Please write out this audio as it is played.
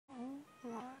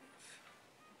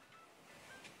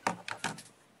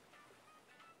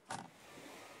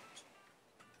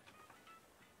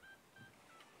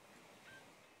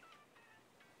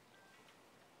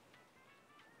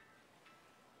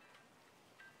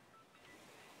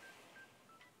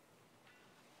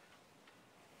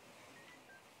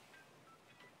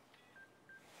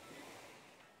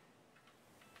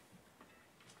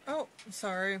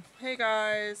Sorry. Hey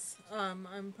guys,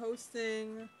 I'm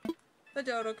posting the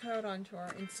dodo code onto our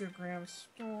Instagram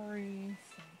story,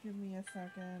 so give me a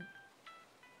second.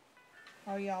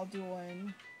 How y'all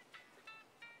doing?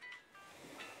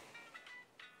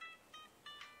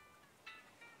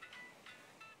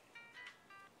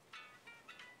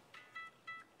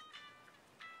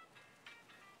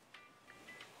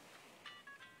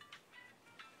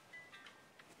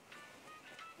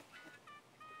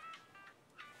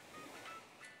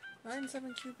 Nine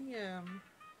seven QBM.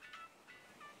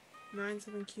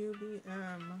 97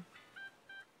 QBM.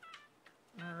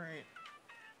 Alright.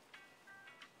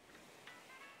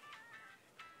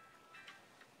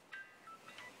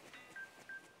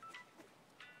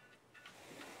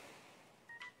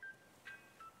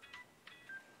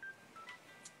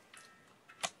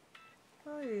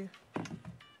 Hi.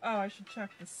 Oh, I should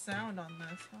check the sound on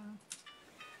this, huh?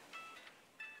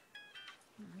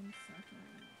 1 second.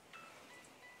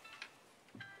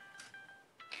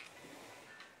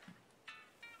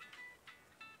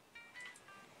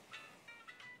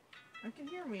 I can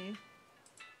hear me.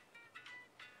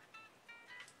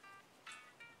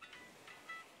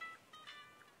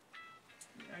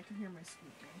 Yeah, I can hear my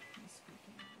squeaking. My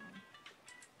squeaking.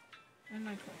 And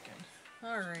my clicking.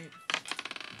 Alright.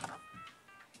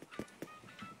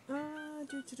 I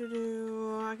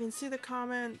can see the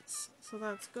comments, so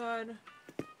that's good.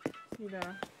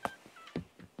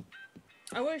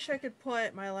 I wish I could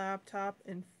put my laptop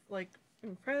in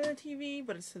front of the TV,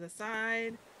 but it's to the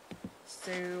side,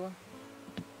 so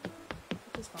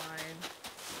it's fine.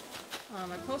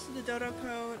 I posted the dodo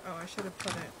code. Oh, I should have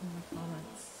put it in the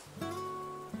comments.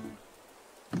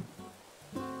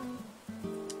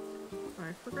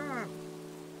 I forgot.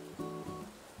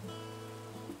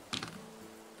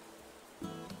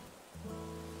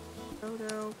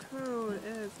 Dodo code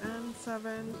is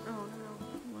N7. Oh no,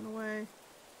 it went away.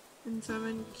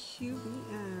 N7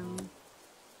 QBM.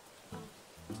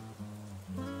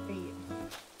 8.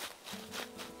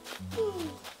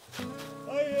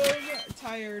 I am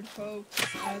tired, folks,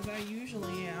 as I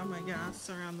usually am, I guess,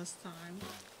 around this time.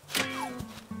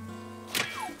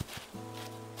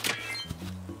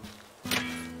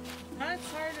 Not as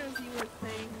tired as you would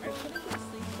think. I couldn't go to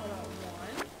sleep till about 1.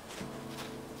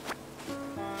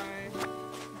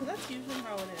 Because that's usually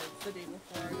how it is the day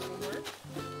before I go to work.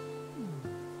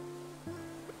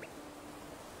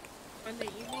 Monday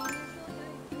evening, usually.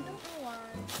 I don't know why.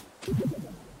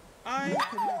 I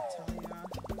could not tell ya.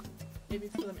 Maybe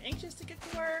it's because I'm anxious to get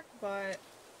to work, but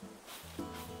I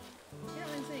can't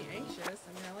really say anxious.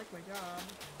 I mean, I like my job.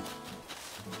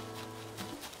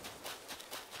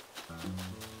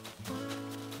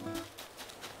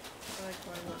 I like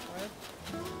who I work with.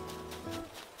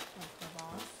 That's my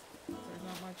boss. There's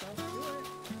not much else to it.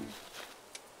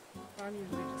 I'm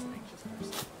usually just an anxious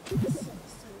person.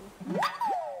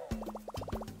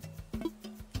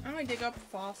 I'm gonna dig up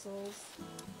fossils.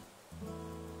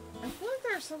 I feel like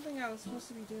there's something I was supposed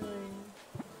to be doing.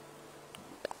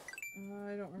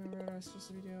 I don't remember what I was supposed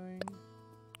to be doing.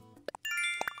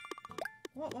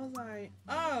 What was I?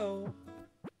 Oh!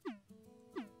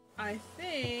 I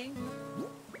think...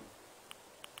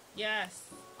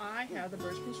 Yes! I have the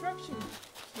birch construction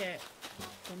kit.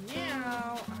 So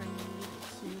now I need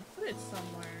to put it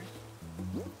somewhere.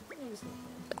 Let me just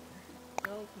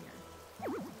build here.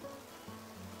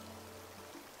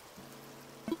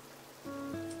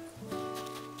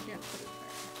 Can't put it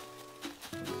there.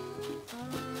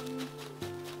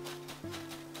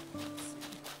 Let's see.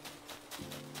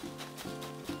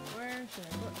 Where should I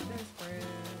put this bridge?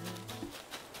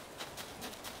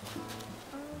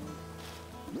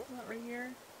 Not right here.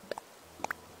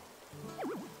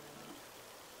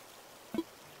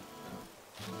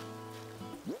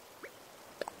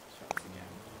 Shots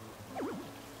again.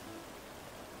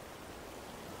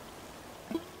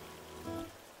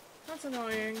 That's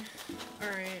annoying.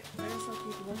 Alright, I guess I'll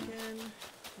keep looking.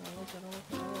 I'll look.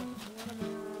 What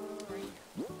about right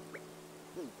here?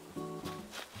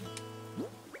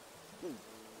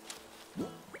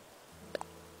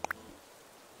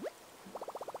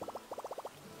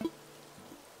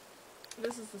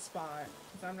 This is the spot,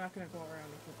 because I'm not going to go around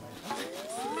and put my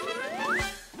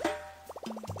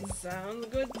Sounds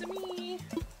good to me.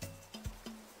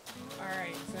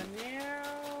 Alright, so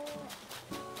now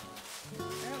I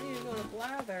don't need to go to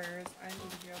Blathers. I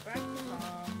need to go back to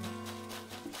Tom.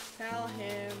 Tell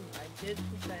him I did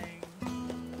the thing.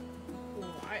 Ooh,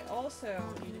 I also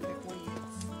need to pick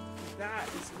weeds. That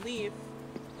is Leaf,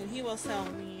 and he will sell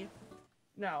me.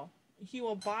 No, he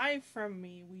will buy from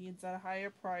me weeds at a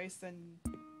higher price than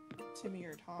Timmy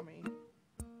or Tommy.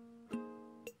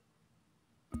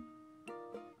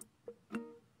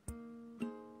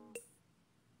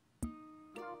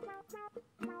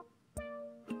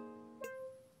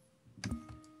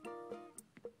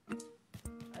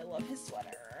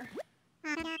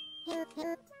 I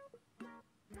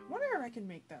wonder if I can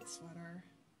make that sweater.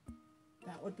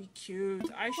 That would be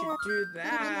cute. I should do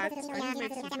that. I can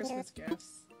make some Christmas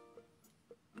gifts.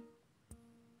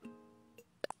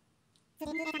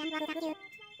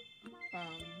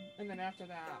 And then after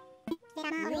that,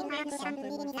 we'll make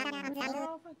something with them. I don't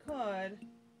know if I could.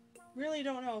 Really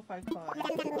don't know if I could.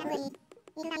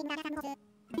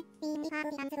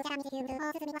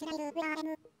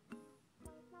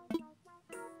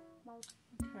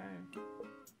 Okay.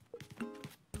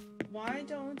 Why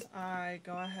don't I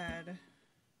go ahead?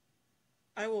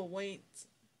 I will wait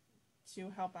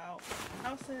to help out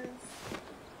houses.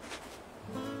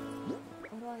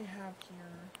 What do I have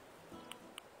here?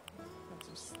 Got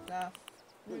some stuff.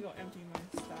 Let me go empty my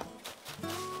stuff. I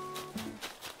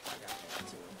got that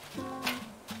too.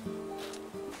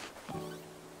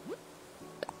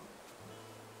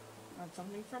 Got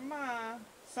something from Ma.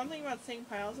 Something about seeing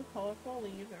piles of colorful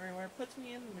leaves everywhere puts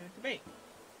me in the mood to bake.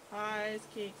 Pies,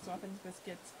 cakes, muffins,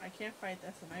 biscuits. I can't fight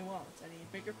this and I won't. I need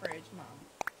a bigger fridge, Mom.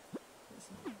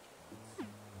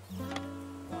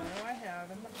 What do I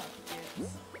have in the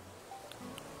pockets?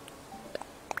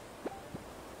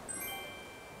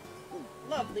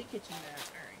 Lovely kitchen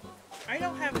mat. Alright. I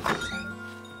don't have a kitchen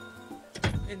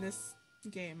in this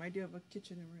game. I do have a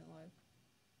kitchen in real life.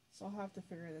 So I'll have to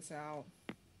figure this out.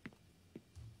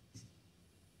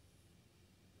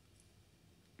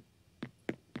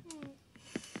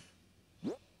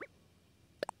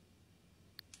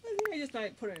 I just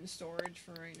might put it in storage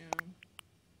for right now.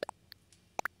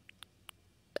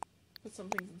 Put some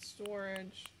things in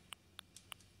storage.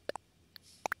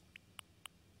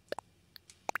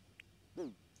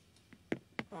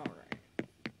 Alright.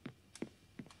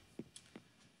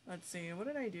 Let's see, what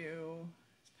did I do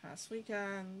this past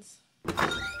weekends?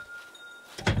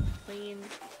 Clean.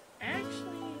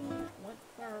 Actually, went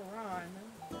for a run.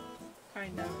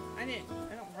 Kind of. I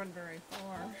don't run very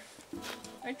far.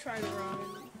 I try to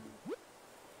run.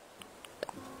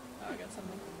 Oh, I got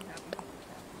something from Happy Home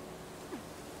Cat.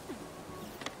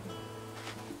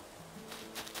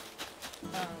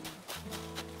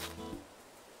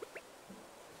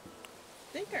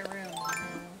 I think I ran a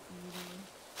mile, maybe.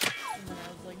 And then I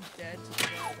was like dead to the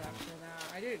world after that.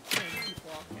 I didn't keep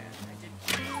walking. I did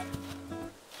keep walking.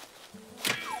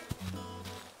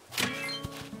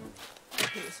 My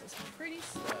pace was pretty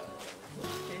slow.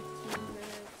 Like 15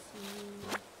 minutes.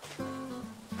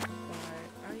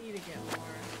 But I need to get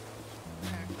more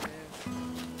active.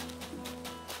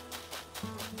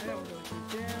 I don't go to the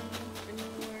gym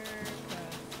anywhere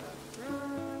because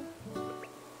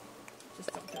just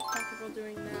don't feel comfortable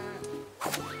doing that. So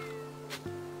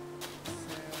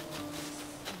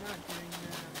I'm not doing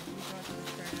that. I need to go to the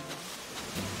trail.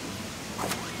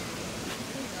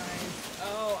 Really nice.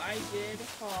 Oh, I did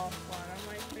fall flat on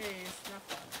my face. Not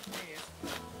flat on my face,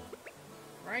 but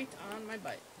right on my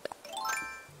butt.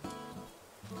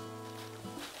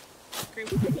 Scrape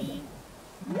for me.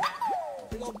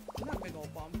 Big old, not big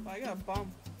old bump, but I got a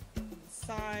bump on the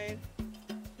side.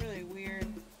 Really weird.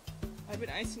 I've been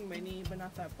icing my knee, but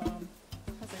not that bump.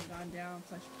 It hasn't gone down,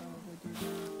 so I should probably do that.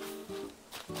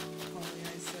 Probably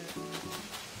ice it.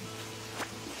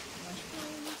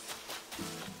 Mushrooms.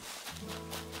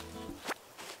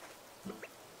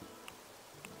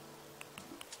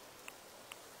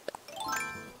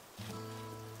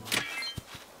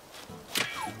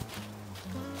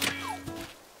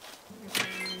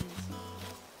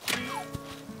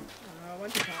 I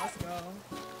went to Costco.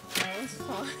 That was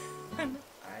fun,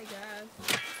 I guess.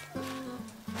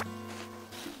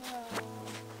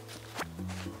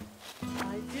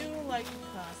 I do like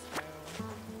Costco.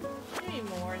 Maybe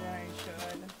more than I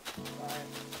should, but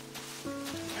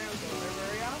I don't go there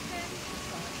very often.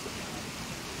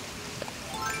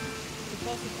 The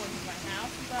closest one to my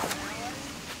house is about an hour.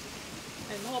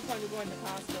 And the whole point of going to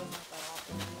Costco is not that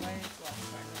often anyway, so that's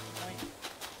kind of the point.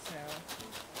 So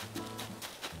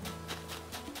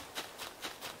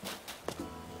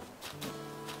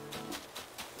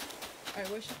I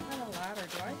wish I had a ladder.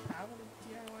 Do I have a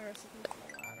DIY recipe for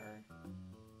a ladder?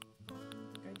 I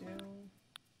think I do.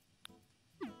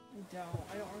 I don't.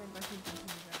 I don't remember who gave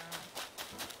me that.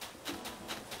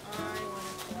 I want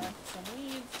to collect some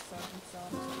leaves so I can sell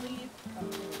them to leaf.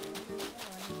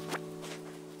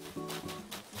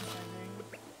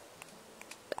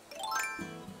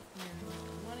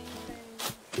 Money thing.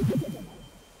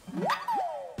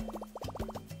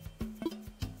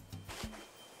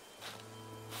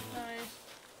 Nice.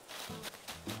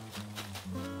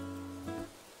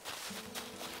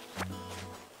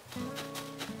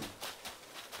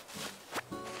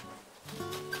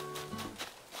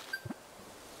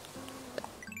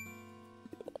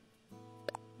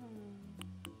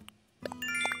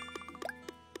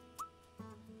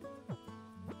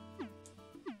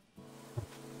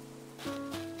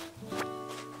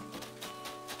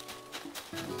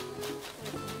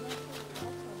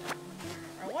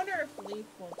 leaf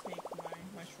will take my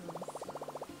mushrooms.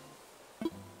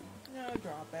 No,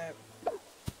 drop it.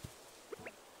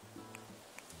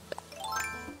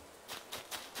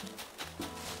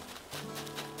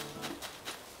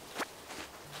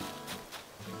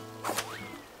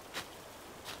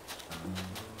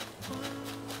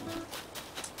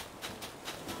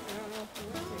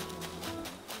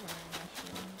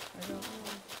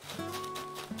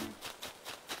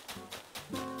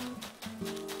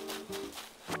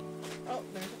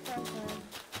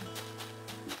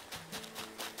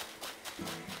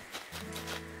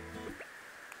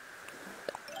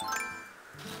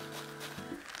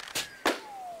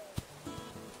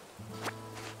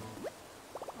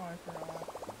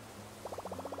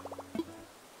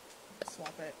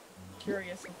 Swap it.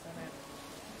 Curious what's in it.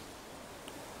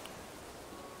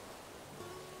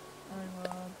 I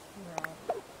love drop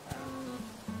that.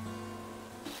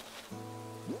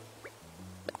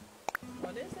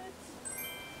 What is it?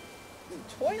 It's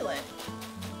a toilet!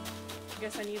 I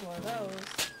guess I need one of those.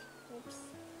 Oops.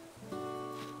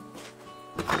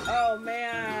 Oh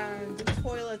man, the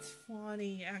toilet's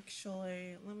funny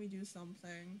actually. Let me do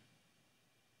something.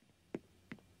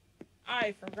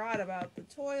 I forgot about the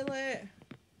toilet.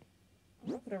 I'm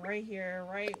gonna put it right here,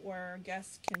 right where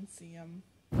guests can see him.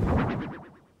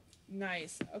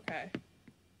 Nice, okay.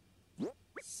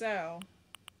 So,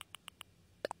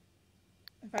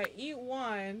 if I eat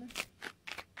one,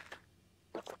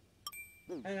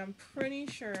 and I'm pretty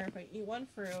sure if I eat one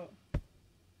fruit,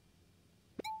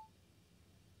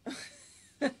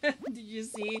 did you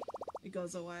see? It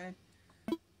goes away.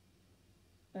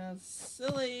 That's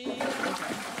silly.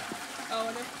 Okay. Oh,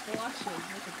 and it flushes.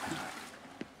 Look at that.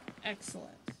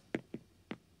 Excellent.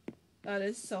 That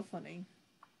is so funny.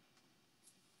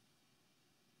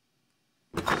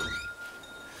 Oh,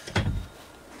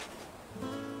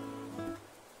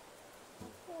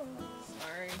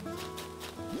 sorry.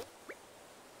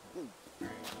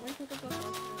 Alright, let me pick up those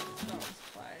mushrooms. No, let's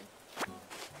play.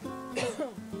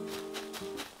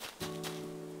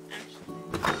 Actually,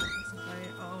 let's play.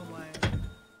 Oh, wait.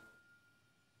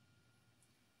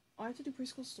 I have to do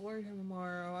preschool story time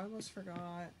tomorrow. I almost forgot.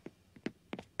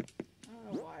 I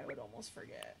don't know why I would almost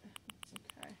forget. It's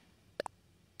okay.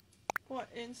 Put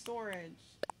in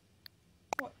storage.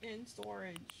 Put in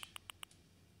storage.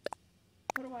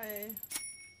 Put away.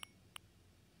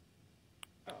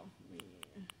 Oh, me.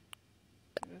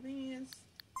 What are these?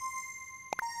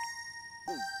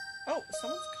 Oh,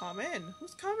 someone's coming.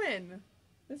 Who's coming?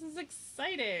 This is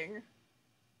exciting.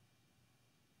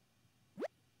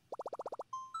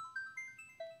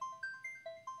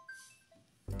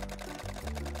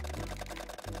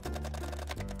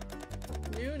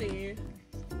 Noonie,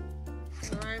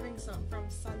 arriving from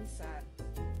Sunset.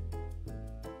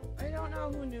 I don't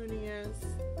know who Noonie is.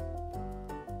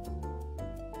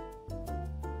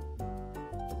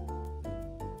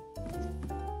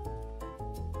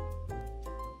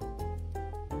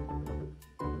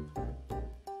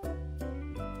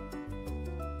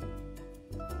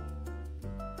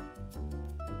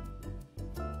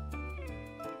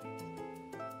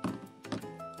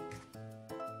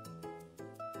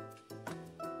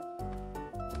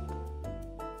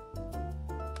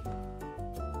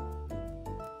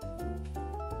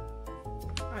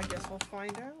 I guess we'll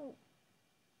find out.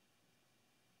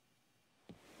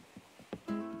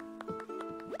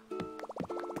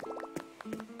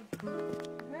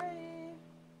 Hey!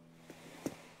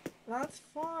 That's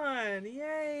fun!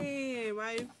 Yay!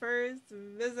 My first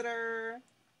visitor!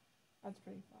 That's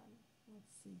pretty fun.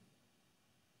 Let's see.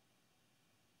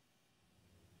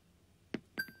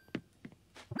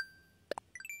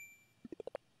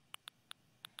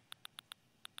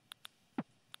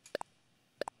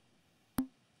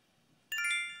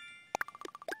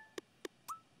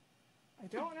 I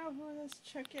don't know who this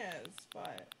chick is,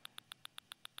 but...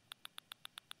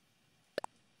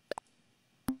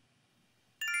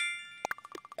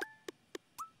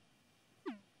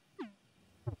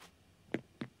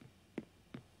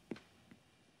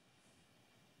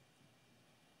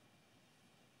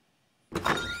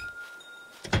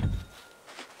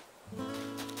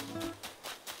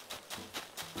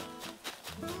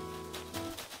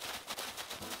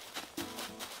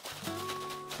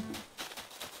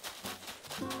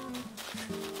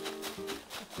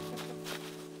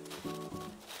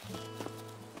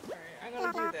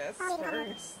 do this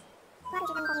first.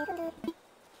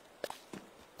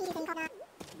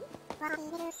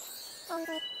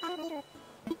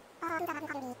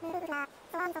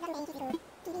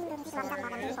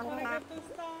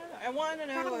 I want to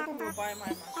know who will buy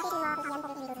my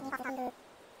mushrooms.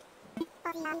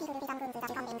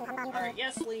 Alright,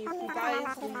 yes, Leaf. He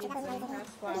buys leaves and he has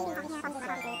flowers to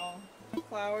sell.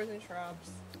 Flowers and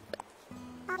shrubs.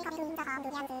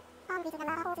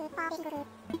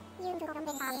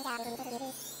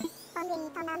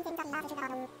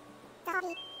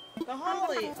 The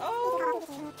holly! Oh!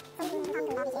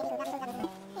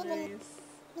 Nice.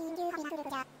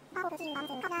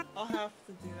 I'll have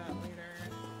to do that later.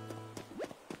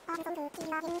 Let's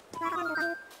talk about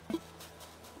needs.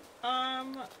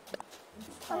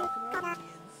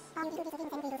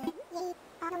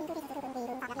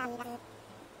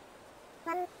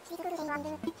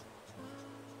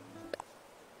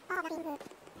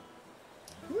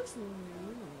 Who's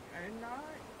new? I'm not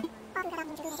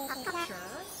sure.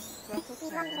 That's okay.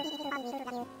 I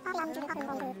don't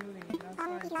know Mooney.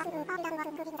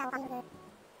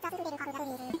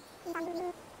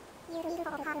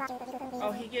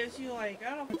 Oh, he gives you like, I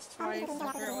don't know if it's twice, I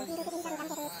forget what he just said,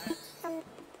 but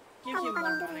gives you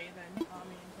more money than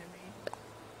Tommy and Timmy.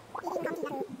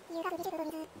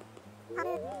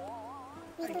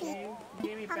 You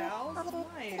gave me bells?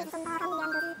 Nice.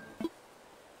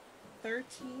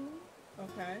 13?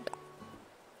 Okay.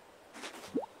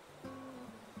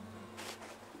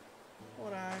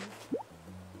 Hold on.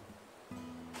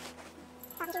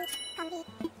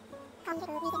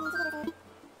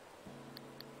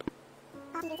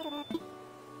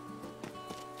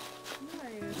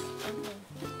 Nice. Okay.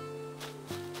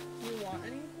 You want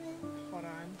anything? Hold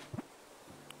on.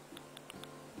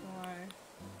 Why?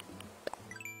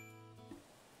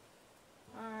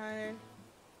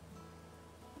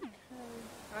 Okay.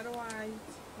 How do I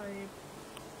type?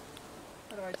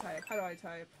 How do I type? How do I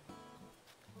type?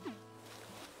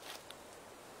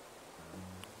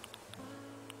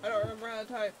 I don't remember how to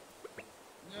type.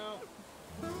 No.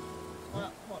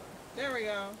 Well, hold on. There we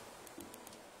go.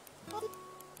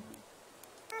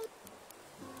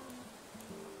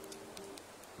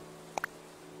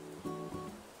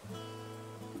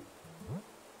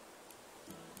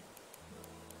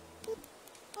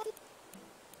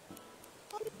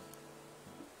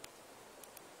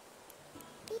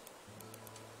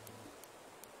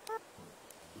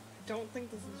 I don't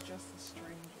think this is just a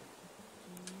stranger.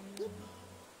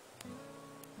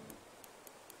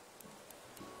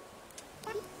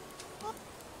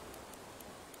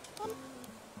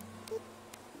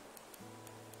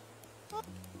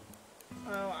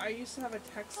 Oh, I used to have a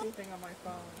texting thing on my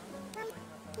phone. I'm gonna bring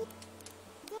that back.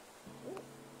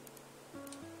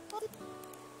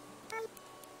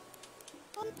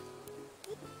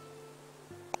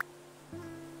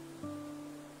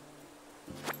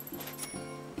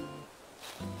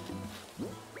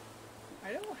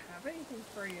 I don't have anything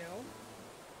for you.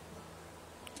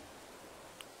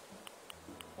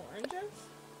 Oranges?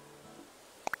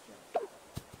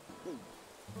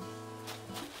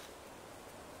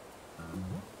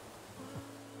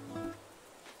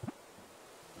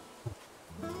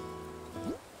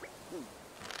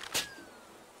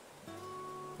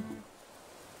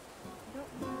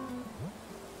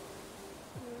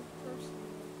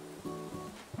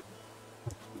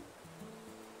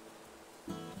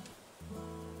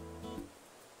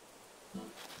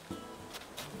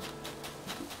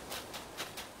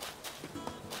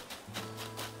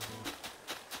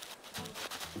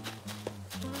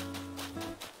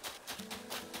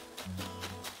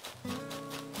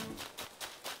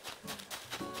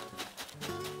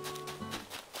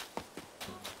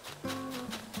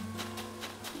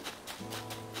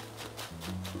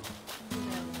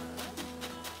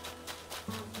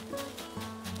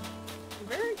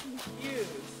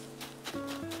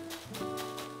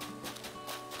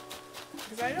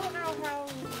 I don't know how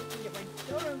you can get my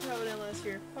totem code unless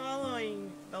you're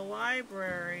following the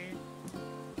library.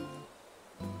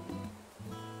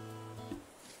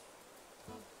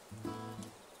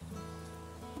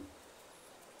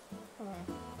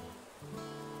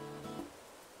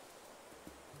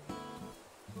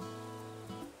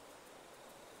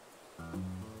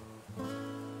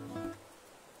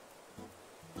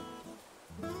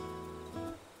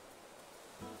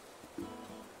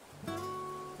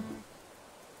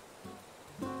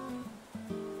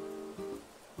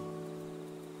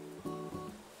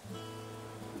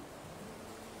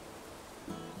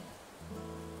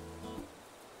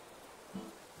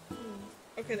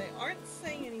 Okay, they aren't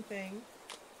saying anything,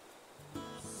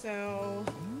 so,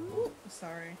 ooh,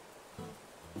 sorry.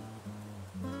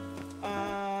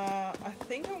 I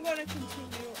think I'm gonna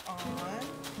continue on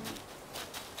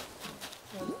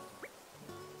with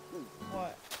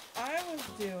what I was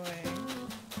doing.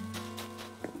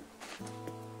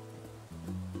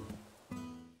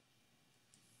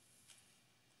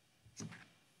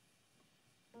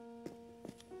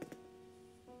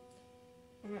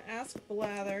 I'm gonna ask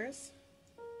Blathers.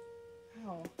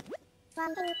 Ow.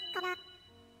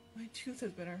 My tooth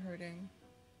has been hurting.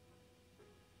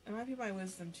 It might be my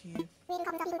wisdom teeth. Which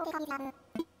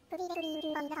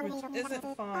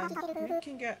isn't fun. You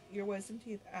can get your wisdom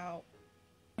teeth out.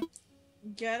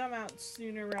 Get them out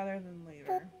sooner rather than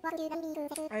later.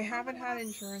 I haven't had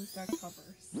insurance that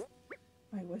covers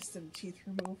my wisdom teeth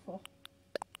removal.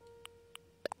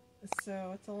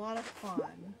 So it's a lot of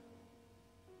fun.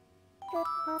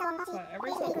 But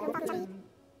every so often,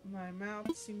 my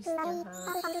mouth seems to hurt.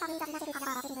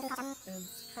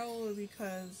 It's probably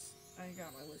because I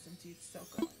got my wisdom teeth still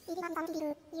going. It's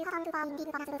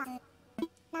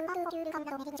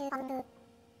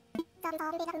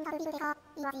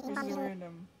a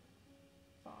random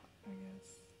thought, I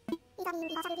guess.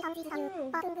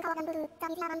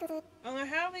 I'm gonna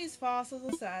have these fossils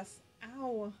assessed.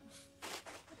 Ow!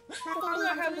 I'm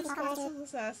gonna have these fossils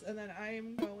assessed, and then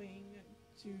I'm going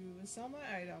to sell my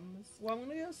items. Well, I'm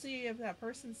gonna go see if that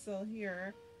person's still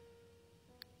here.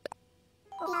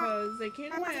 Because they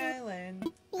came to my island.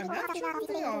 I'm not sure who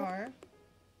they are.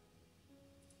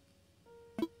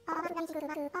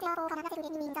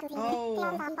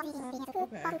 Oh,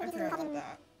 okay, I forgot about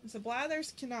that. So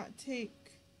Blathers cannot take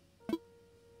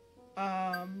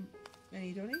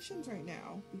any donations right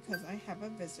now because I have a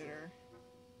visitor.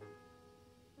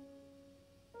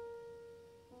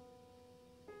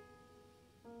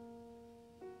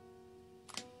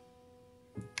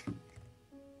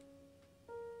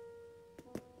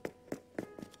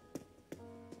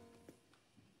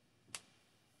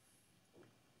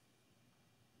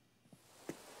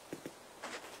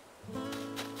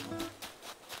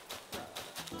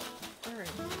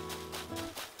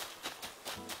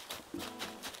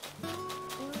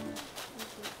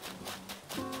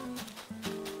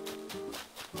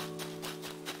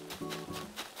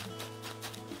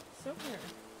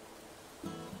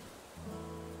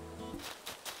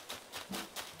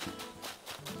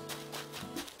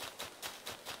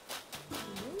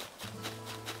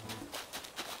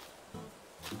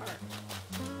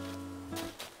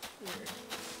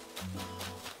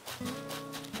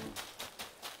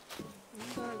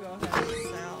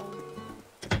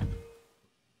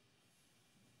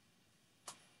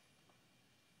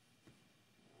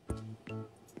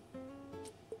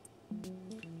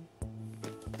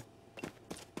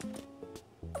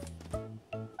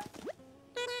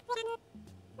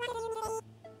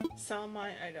 Sell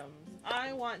my items.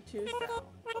 I want to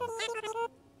sell.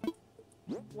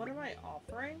 What am I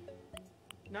offering?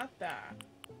 Not that.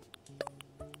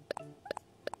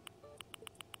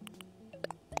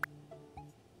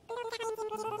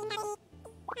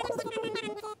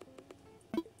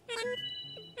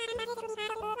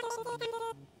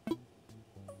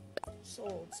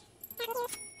 Sold.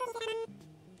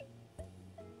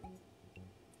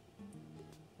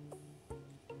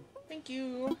 Thank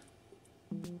you.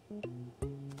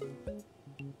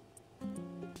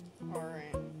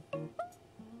 Alright.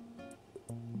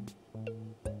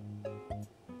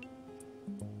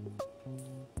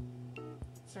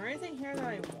 Is there anything here that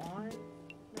I want?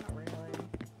 Not really.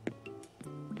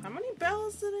 How many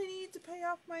bells did I need to pay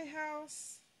off my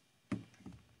house?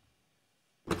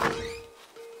 I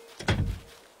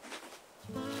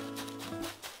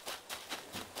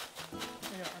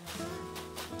don't remember.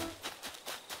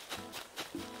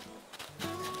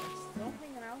 Still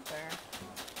hanging out there.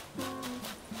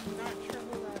 I'm not sure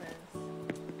who that is.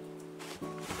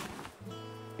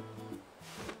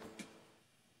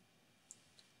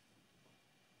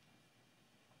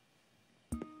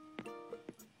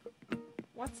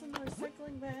 What's in the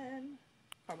recycling bin?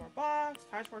 Cardboard box,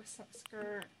 patchwork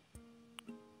skirt,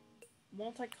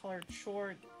 multicolored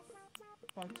shorts,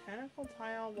 botanical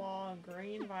tile wall, and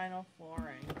green vinyl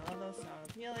flooring. None of those sound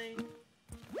appealing.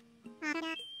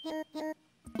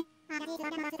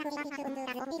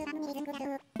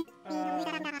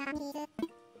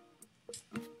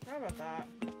 Sorry about that.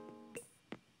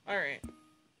 Alright.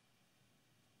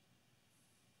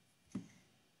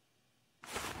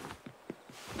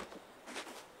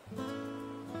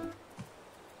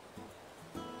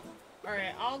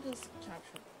 Alright, I'll just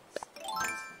capture this.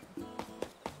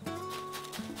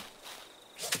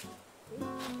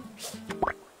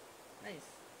 Nice.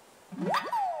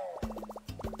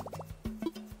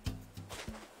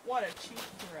 What a cheap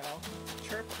throw.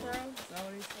 Chirp throw? Is that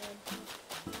what he said?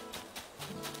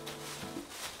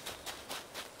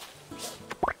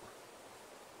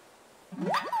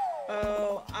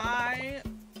 Oh,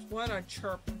 what a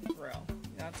chirp throw.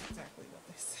 That's exactly what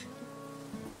they said.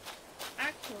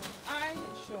 Actually, I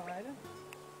should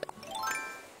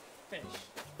fish.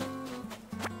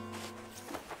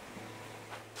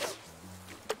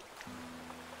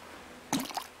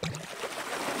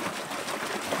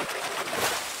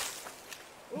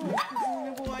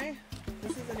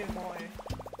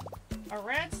 A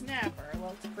red snapper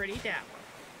looks pretty dapper.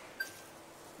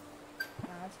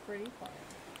 That's pretty funny.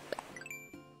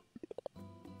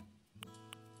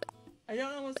 I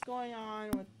don't know what's going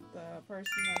on with the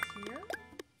person that's here.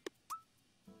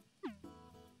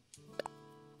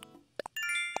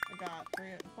 I got 3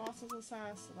 fossils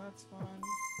assessed, so that's fun.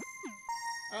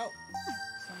 Oh,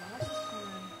 someone else is coming.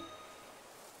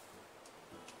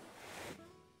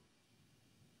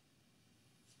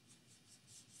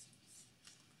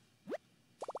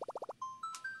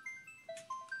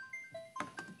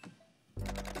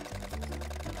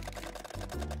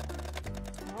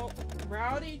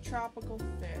 Rowdy tropical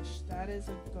fish. That is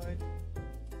a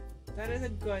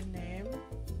good name.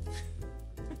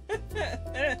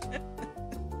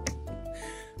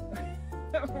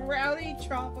 Rowdy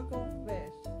tropical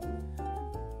fish.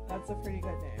 That's a pretty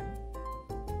good name.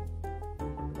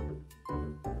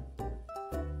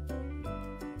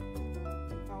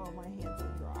 Oh, my hands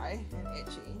are dry and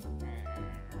itchy.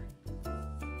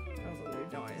 That was a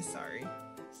weird noise. Sorry.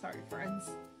 Sorry,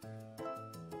 friends.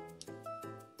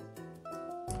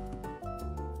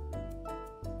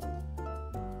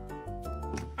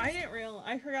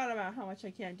 I forgot about how much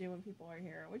I can't do when people are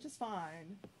here, which is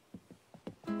fine.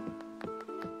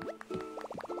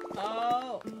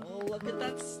 Oh, look at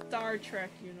that Star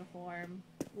Trek uniform.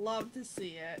 Love to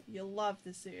see it. You love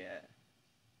to see it.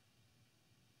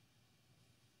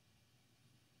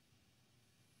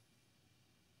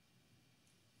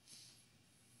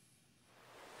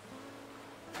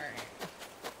 Alright.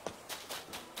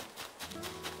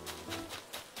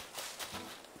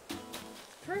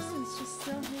 Person's just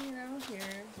still hanging out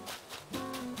here.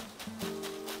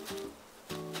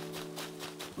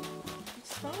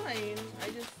 It's fine. I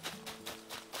just...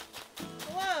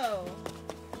 Hello!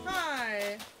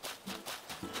 Hi!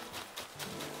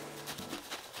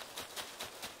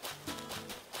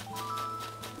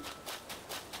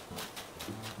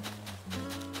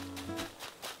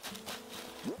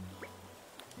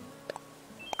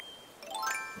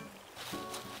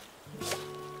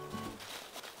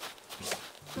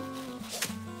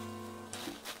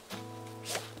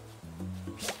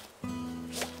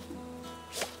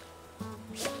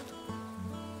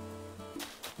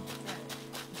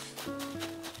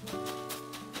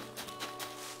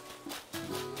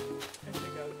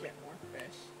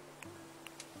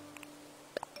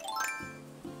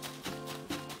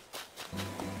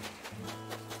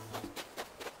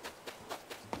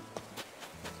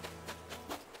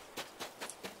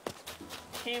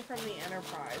 Came from the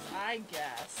Enterprise, I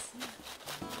guess.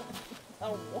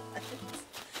 Oh, what?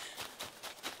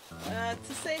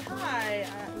 To say hi,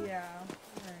 yeah,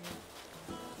 alright.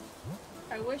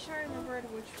 I wish I remembered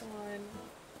which one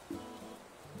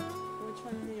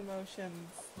of the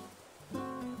emotions,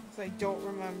 because I don't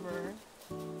remember.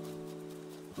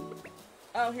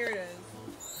 Oh, here it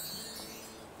is.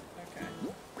 Okay.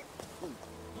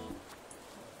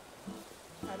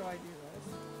 How do I do this?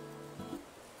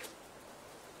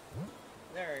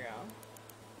 There we go.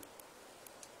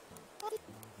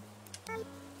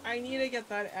 I need to get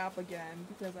that app again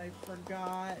because I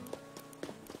forgot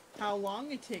how long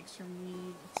it takes for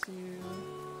me to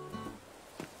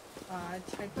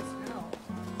type this out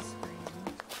on the screen.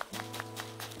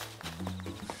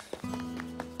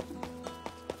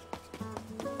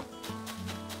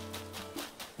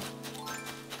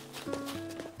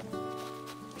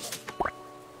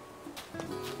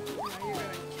 Now you're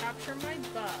gonna capture my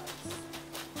bugs.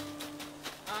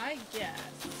 I guess.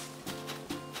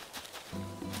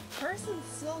 Person's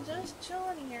still just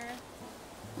chilling here.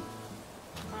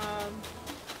 I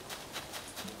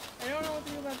don't know what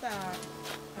to do about that.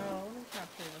 Oh, let me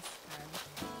capture this friend.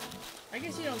 I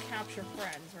guess you don't capture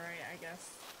friends, right? I guess.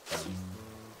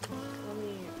 Let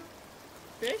me...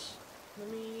 Fish? Let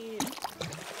me...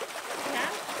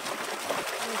 Cat?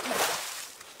 Let me cat.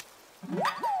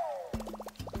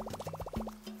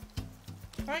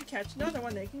 If I catch another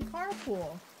one, they can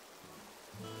carpool.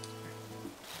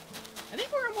 I think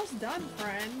we're almost done,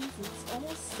 friends. It's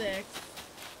almost 6.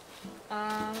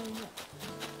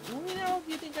 Let me know if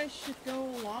you think I should go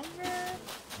longer,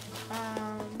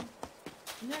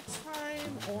 next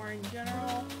time, or in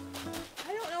general.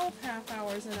 I don't know if half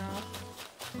hour is enough.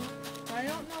 I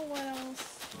don't know what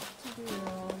else to do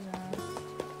next.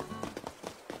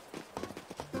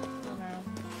 I don't know.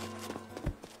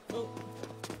 Oh.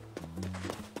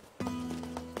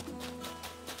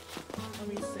 Let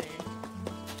me see.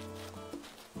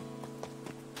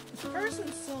 This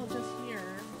person's still just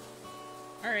here.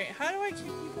 Alright, how do I kick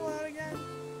people out again?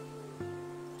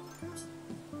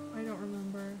 I don't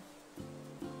remember.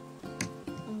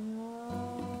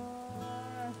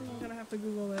 I think I'm gonna have to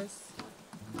Google this.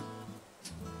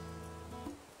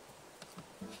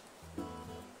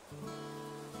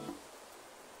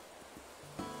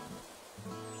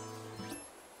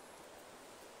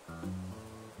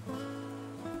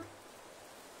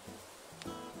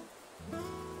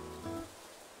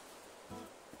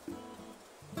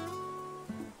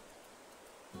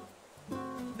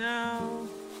 No.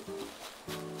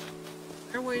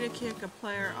 Their way to kick a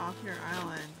player off your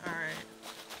island. Alright.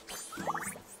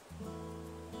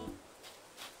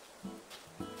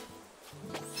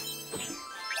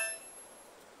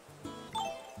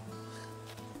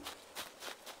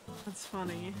 That's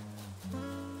funny.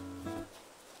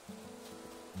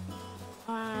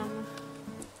 How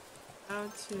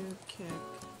to kick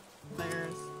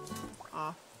players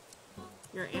off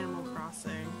your Animal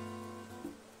Crossing.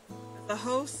 As a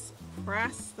host,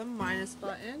 press the minus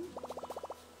button.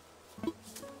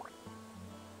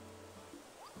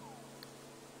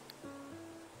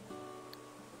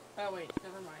 Oh wait,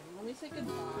 never mind. Let me say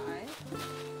goodbye.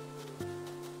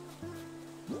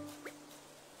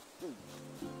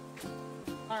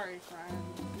 Sorry, friend.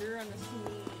 You're gonna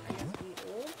see me, I guess, be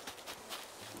old.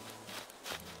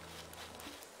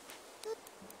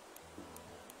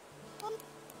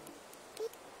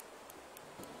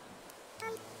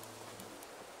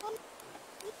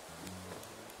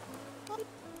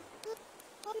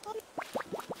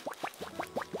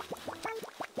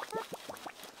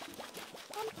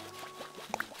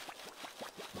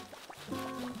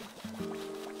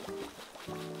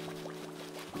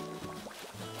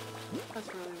 That's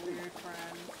really weird,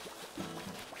 friend.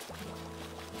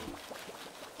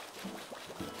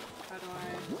 How do I...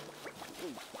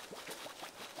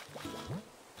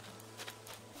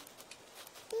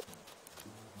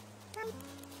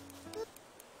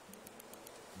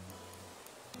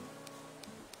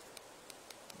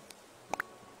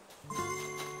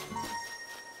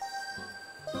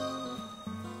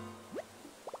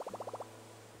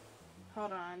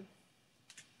 Hold on.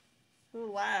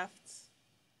 Who left?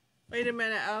 Wait a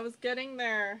minute, I was getting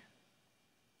there.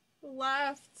 Who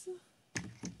left?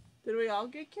 Did we all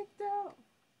get kicked out?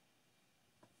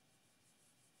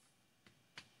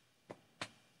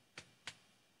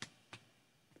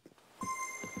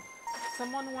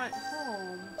 Someone went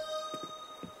home.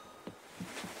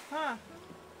 Huh.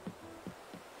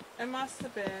 It must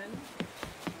have been.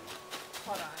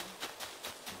 Hold on.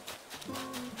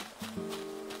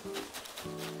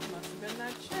 It must have been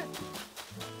that chick.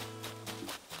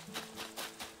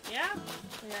 Yeah,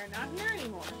 we are not here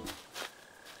anymore.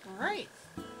 Alright.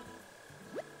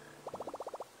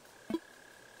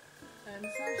 End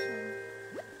session.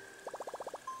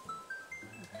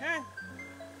 Okay.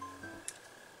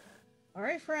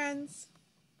 Alright, friends.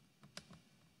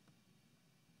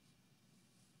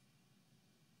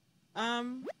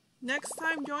 Next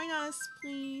time join us,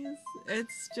 please.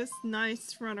 It's just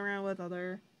nice to run around with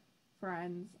other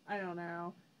friends. I don't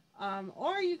know.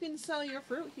 Or you can sell your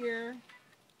fruit here.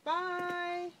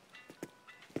 Bye!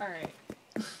 Alright.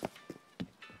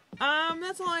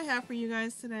 That's all I have for you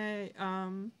guys today.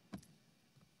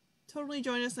 Totally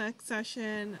join us next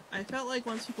session. I felt like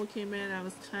once people came in, I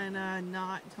was kinda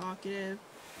not talkative.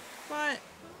 But,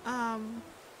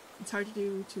 it's hard to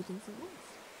do two things at once.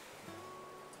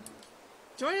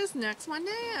 Join us next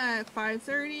Monday at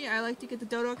 5:30. I like to get the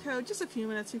dodo code just a few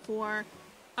minutes before.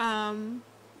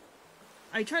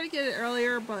 I try to get it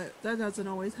earlier, but that doesn't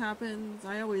always happen.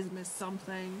 I always miss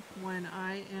something when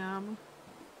I am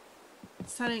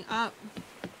setting up.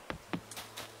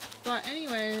 But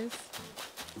anyways,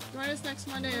 join us next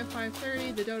Monday at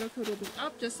 5:30. The dodo code will be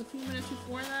up just a few minutes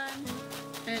before then.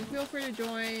 And feel free to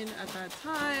join at that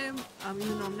time,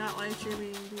 even though I'm not live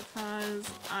streaming, because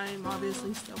I'm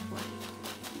obviously still playing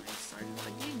when I started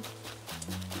the game.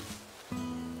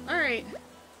 Alright,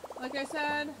 like I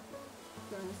said,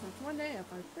 join us next Monday at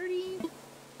 5:30.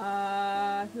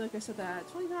 I feel like I said that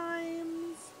 20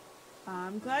 times.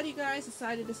 I'm glad you guys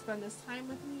decided to spend this time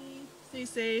with me. Stay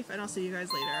safe, and I'll see you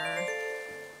guys later.